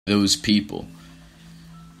those people.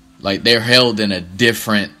 Like, they're held in a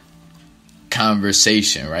different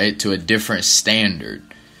conversation, right? To a different standard.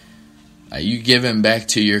 You giving back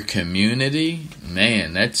to your community?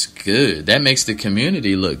 Man, that's good. That makes the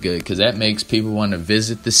community look good, because that makes people want to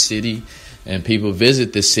visit the city. And people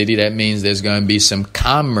visit the city, that means there's going to be some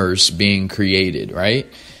commerce being created, right?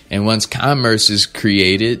 And once commerce is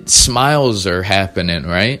created, smiles are happening,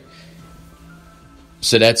 right?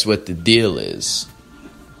 So that's what the deal is.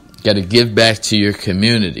 Got to give back to your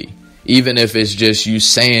community. Even if it's just you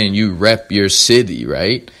saying you rep your city,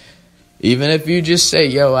 right? Even if you just say,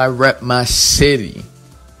 yo, I rep my city,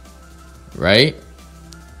 right?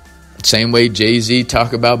 Same way Jay-Z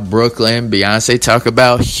talk about Brooklyn, Beyonce talk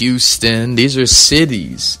about Houston. These are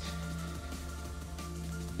cities.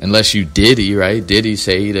 Unless you Diddy, right? Diddy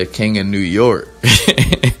say he the king of New York.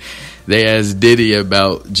 They asked Diddy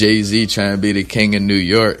about Jay-Z trying to be the king of New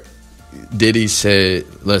York. Diddy said,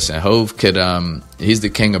 listen, Hov could, he's the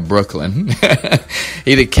king of Brooklyn.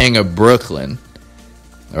 He the king of Brooklyn.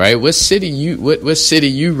 All right, what city you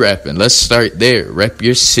repping? Let's start there. Rep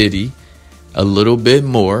your city a little bit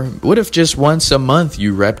more. What if just once a month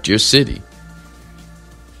you repped your city?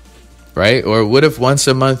 Right? Or what if once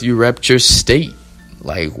a month you repped your state?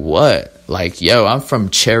 Like what? Like, yo, I'm from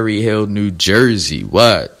Cherry Hill, New Jersey.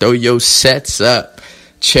 What? Throw your sets up.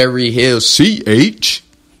 Cherry Hill, CH.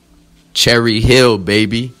 Cherry Hill,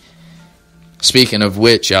 baby. Speaking of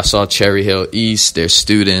which, y'all saw Cherry Hill East. Their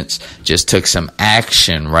students just took some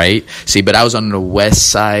action, right? See, but I was on the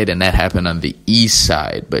west side and that happened on the east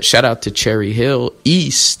side. But shout out to Cherry Hill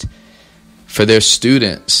East for their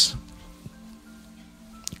students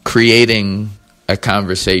creating a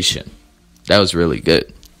conversation. That was really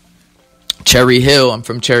good. Cherry Hill, I'm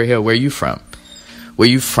from Cherry Hill. Where you from? Where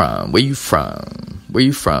you from? Where you from? Where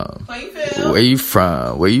you from? Plainfield. Where you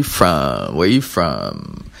from? Where you from? Where you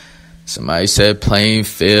from? Somebody said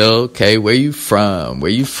Plainfield. Okay, where you from?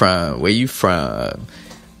 Where you from? Where you from?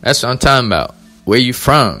 That's what I'm talking about. Where you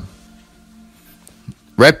from?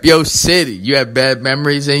 Rep your city. You have bad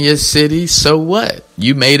memories in your city, so what?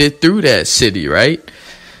 You made it through that city, right?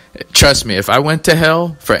 Trust me, if I went to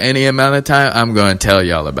hell for any amount of time, I'm going to tell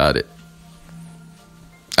y'all about it.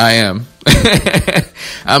 I am.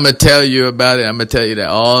 I'm going to tell you about it. I'm going to tell you that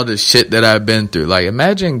all the shit that I've been through. Like,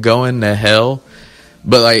 imagine going to hell.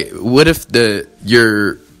 But like, what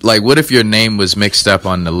if your name was mixed up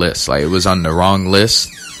on the list? Like, it was on the wrong list.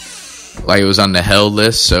 Like, it was on the hell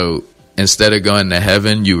list. So instead of going to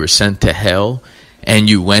heaven, you were sent to hell, and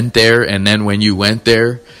you went there. And then when you went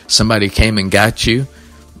there, somebody came and got you.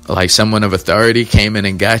 Like, someone of authority came in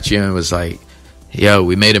and got you and was like, yo,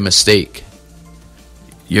 we made a mistake.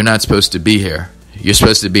 You're not supposed to be here. You're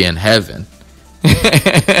supposed to be in heaven.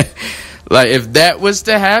 Like, if that was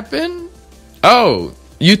to happen, oh,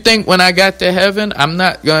 you think when I got to heaven, I'm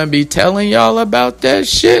not going to be telling y'all about that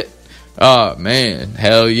shit? Oh, man,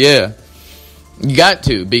 hell yeah. You got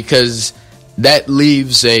to, because that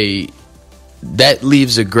leaves a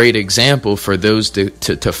great example for those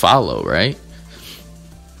to follow, right?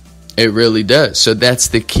 It really does. So that's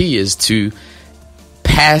the key, is to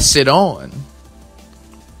pass it on.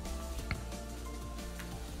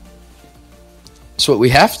 That's what we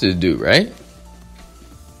have to do, right?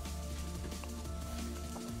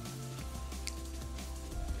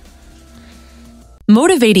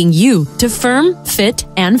 Motivating you to firm, fit,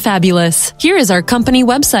 and fabulous. Here is our company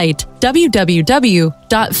website,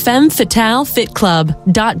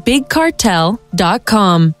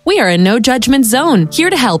 www.femmefataleFitClub.BigCartel.com. We are a no-judgment zone, here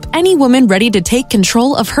to help any woman ready to take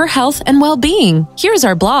control of her health and well-being. Here's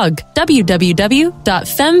our blog,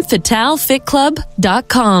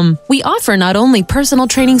 www.femmefatalefitclub.com. We offer not only personal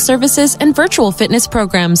training services and virtual fitness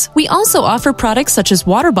programs, we also offer products such as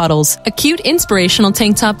water bottles, a cute inspirational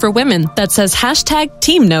tank top for women that says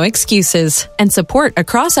 #TeamNoExcuses, and support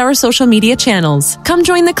across our social media channels. Come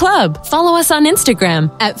join the club. Follow us on Instagram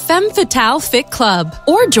at Femme Fatale Fit Club,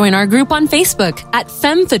 or join our group on Facebook at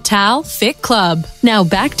Femme Fatale Fit Club. Now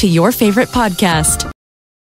back to your favorite podcast.